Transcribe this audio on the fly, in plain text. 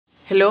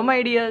Hello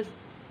my dears.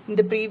 In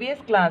the previous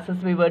classes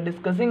we were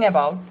discussing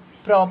about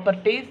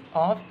properties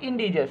of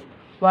integers.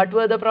 What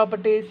were the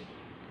properties?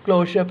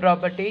 Closure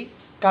property,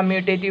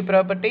 commutative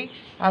property,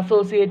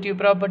 associative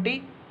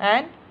property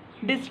and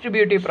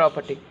distributive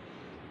property.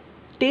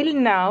 Till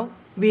now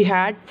we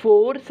had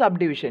 4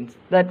 subdivisions.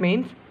 That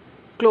means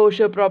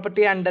closure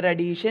property under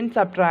addition,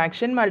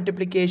 subtraction,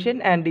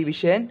 multiplication and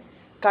division.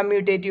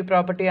 Commutative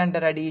property under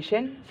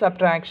addition,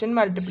 subtraction,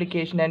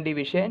 multiplication and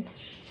division.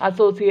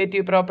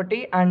 Associative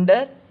property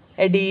under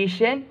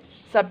addition,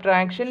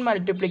 subtraction,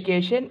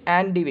 multiplication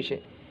and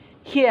division.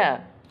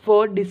 Here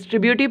for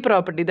distributive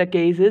property the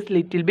case is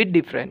little bit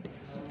different.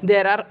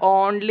 There are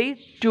only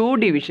 2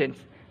 divisions,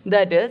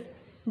 that is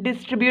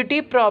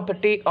distributive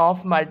property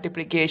of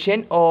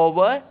multiplication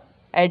over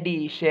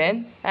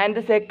addition and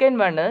the second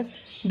one is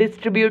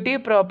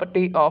distributive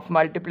property of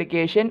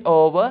multiplication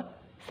over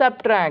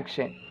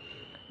subtraction.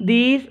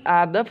 These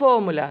are the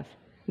formulas.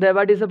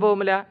 What is the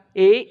formula?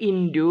 A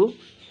into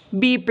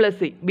B plus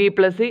C. B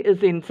plus C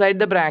is inside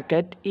the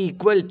bracket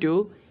equal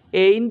to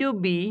A into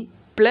B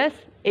plus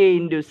A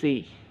into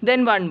C.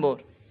 Then one more.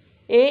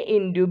 A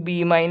into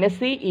B minus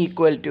C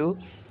equal to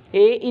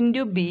A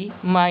into B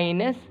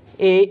minus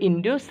A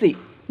into C.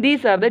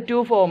 These are the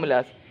 2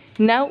 formulas.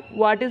 Now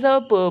what is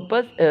our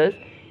purpose is,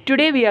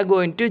 today we are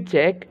going to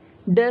check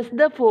does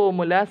the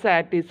formula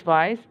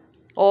satisfies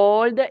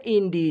all the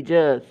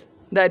integers.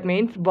 That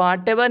means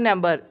whatever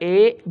number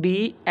A,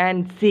 B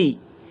and C,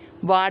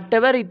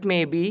 whatever it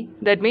may be,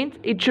 that means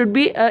it should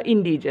be an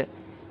integer.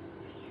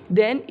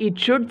 Then it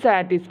should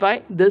satisfy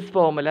this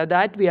formula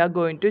that we are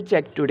going to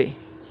check today.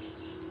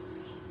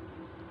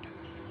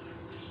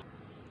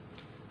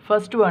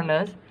 First one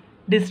is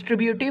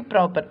distributive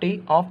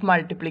property of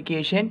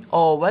multiplication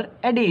over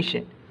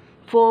addition.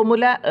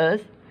 Formula is,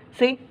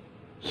 see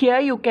here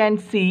you can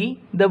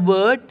see the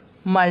word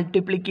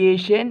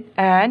multiplication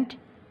and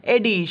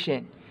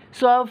addition.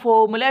 So our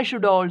formula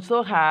should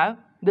also have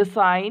the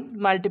sign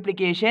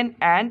multiplication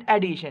and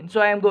addition.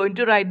 So I am going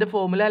to write the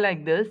formula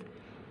like this.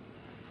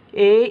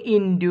 A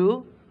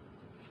into,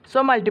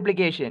 so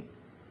multiplication,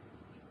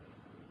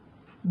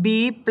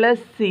 B plus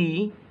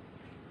C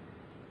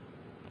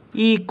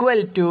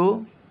equal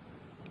to,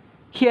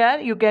 here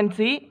you can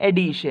see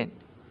addition,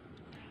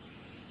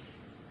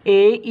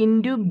 A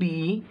into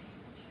B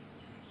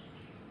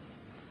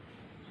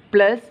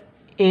plus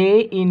A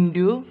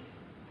into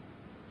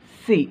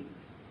C.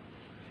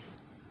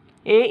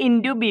 A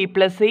into B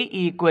plus C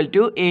equal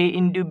to A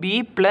into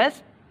B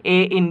plus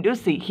A into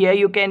C. Here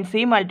you can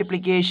see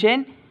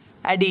multiplication,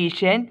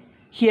 addition,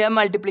 here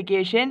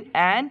multiplication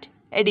and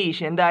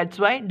addition. That's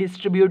why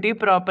distributive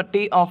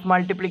property of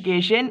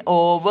multiplication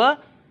over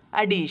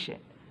addition.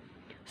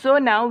 So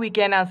now we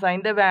can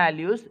assign the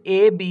values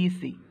A, B,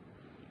 C.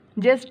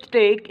 Just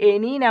take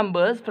any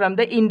numbers from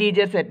the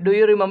integer set. Do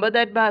you remember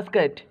that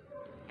basket?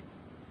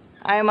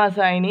 I am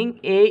assigning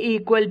A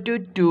equal to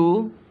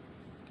 2,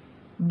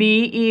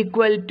 B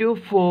equal to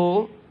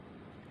 4,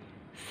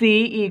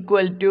 C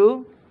equal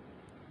to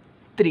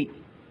 3.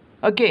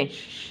 Okay.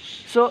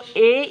 So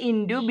A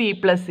into B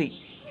plus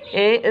C.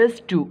 A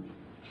is 2.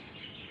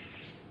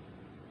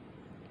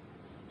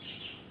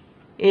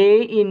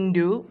 A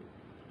into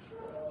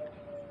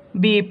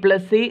B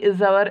plus C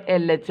is our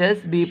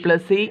LHS. B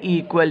plus C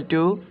equal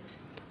to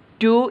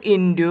 2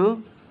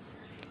 into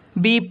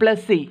B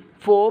plus C.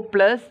 4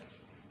 plus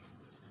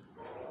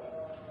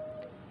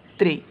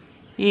 3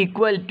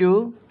 equal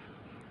to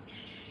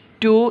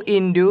 2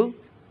 into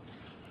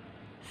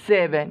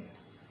 7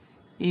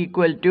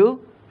 equal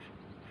to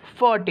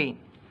 14.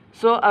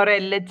 So our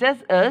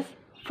LHS is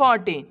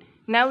 14.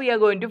 Now we are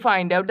going to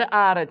find out the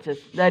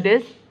RHS, that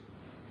is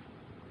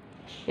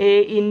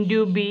A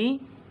into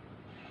B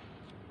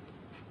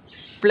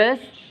plus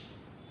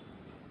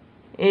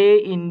A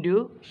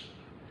into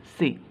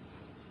C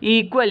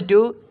equal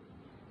to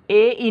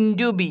A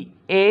into B.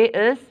 A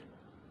is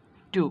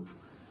 2.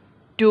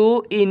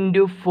 2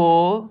 into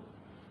 4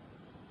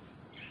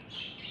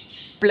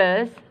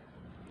 plus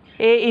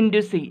A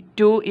into C,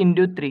 2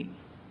 into 3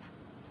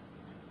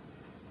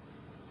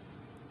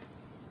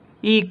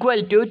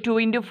 equal to 2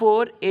 into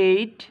 4,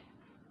 8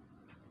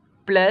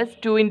 plus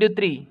 2 into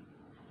 3,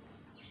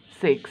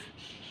 6.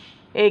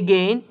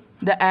 Again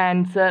the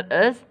answer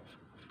is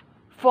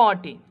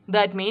 14.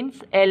 That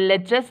means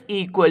LHS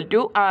equal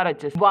to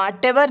RHS.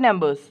 Whatever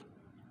numbers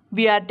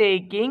we are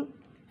taking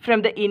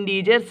from the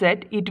integer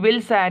set, it will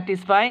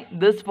satisfy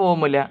this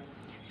formula.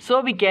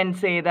 So we can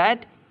say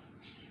that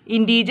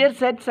integer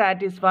set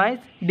satisfies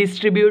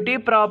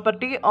distributive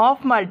property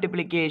of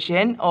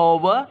multiplication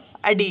over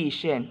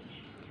addition.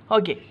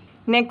 Okay,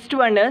 next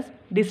one is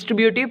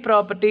distributive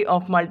property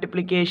of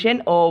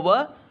multiplication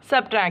over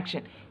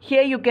subtraction.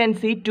 Here you can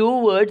see 2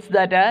 words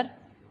that are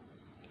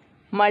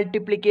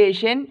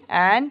multiplication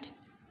and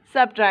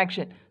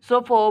subtraction. So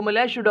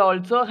formula should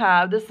also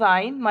have the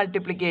sign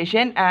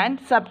multiplication and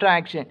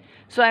subtraction.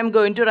 So I am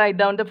going to write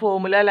down the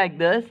formula like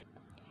this.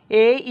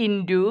 A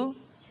into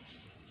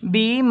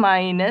B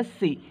minus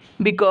C,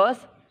 because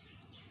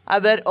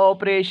our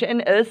operation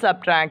is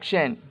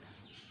subtraction.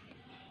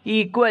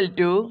 equal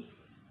to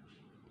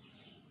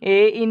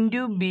A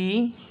into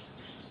B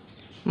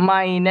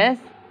minus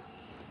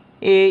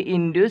A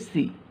into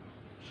C.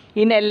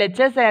 In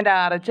LHS and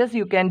RHS,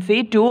 you can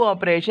see two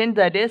operations,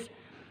 that is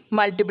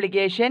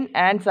multiplication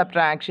and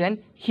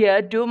subtraction.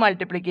 Here, two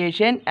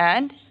multiplication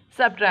and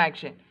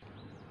subtraction.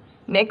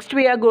 Next,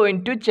 we are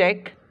going to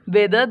check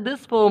whether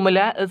this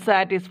formula is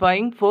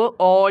satisfying for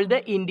all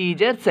the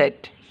integer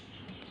set.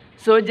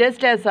 So,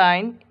 just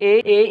assign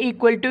A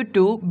equal to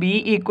 2,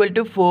 B equal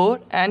to 4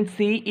 and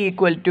C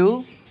equal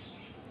to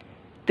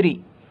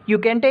 3. You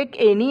can take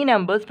any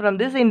numbers from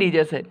this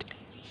integer set.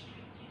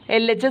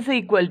 LHS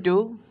equal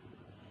to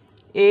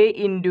A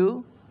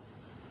into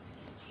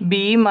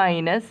B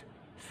minus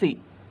C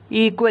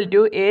equal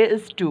to A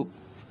is 2.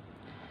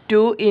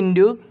 2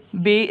 into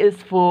B is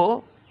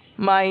 4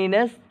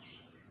 minus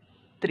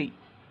 3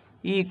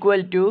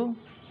 equal to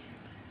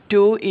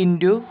 2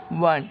 into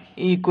 1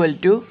 equal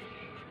to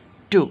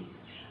 2.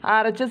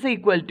 RHS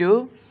equal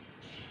to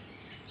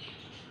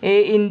A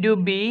into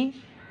B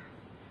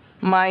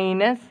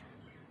minus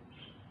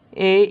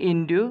A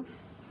into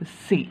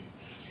C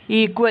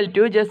equal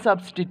to, just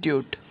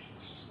substitute,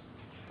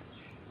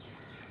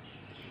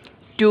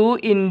 2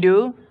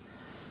 into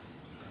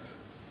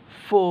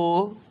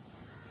 4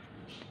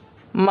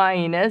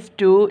 minus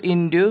 2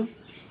 into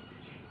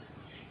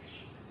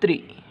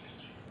 3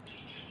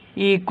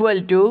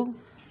 equal to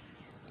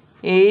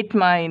 8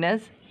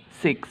 minus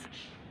 6,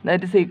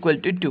 that is equal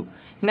to 2.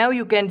 Now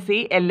you can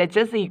see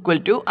LHS equal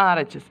to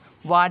RHS.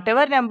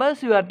 Whatever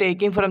numbers you are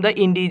taking from the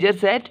integer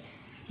set,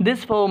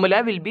 this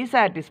formula will be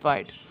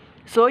satisfied.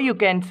 So you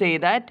can say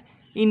that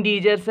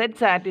integer set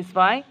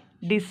satisfy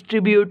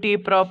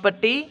distributive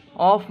property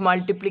of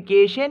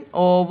multiplication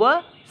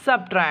over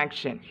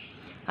subtraction.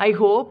 I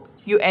hope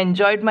you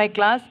enjoyed my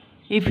class.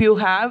 If you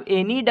have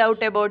any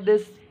doubt about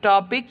this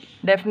topic,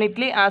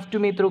 definitely ask to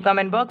me through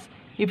comment box.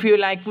 If you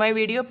like my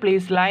video,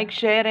 please like,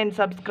 share and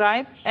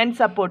subscribe and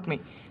support me.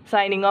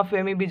 Signing off,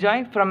 Femy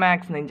Bijoy from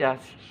Max Ninjas.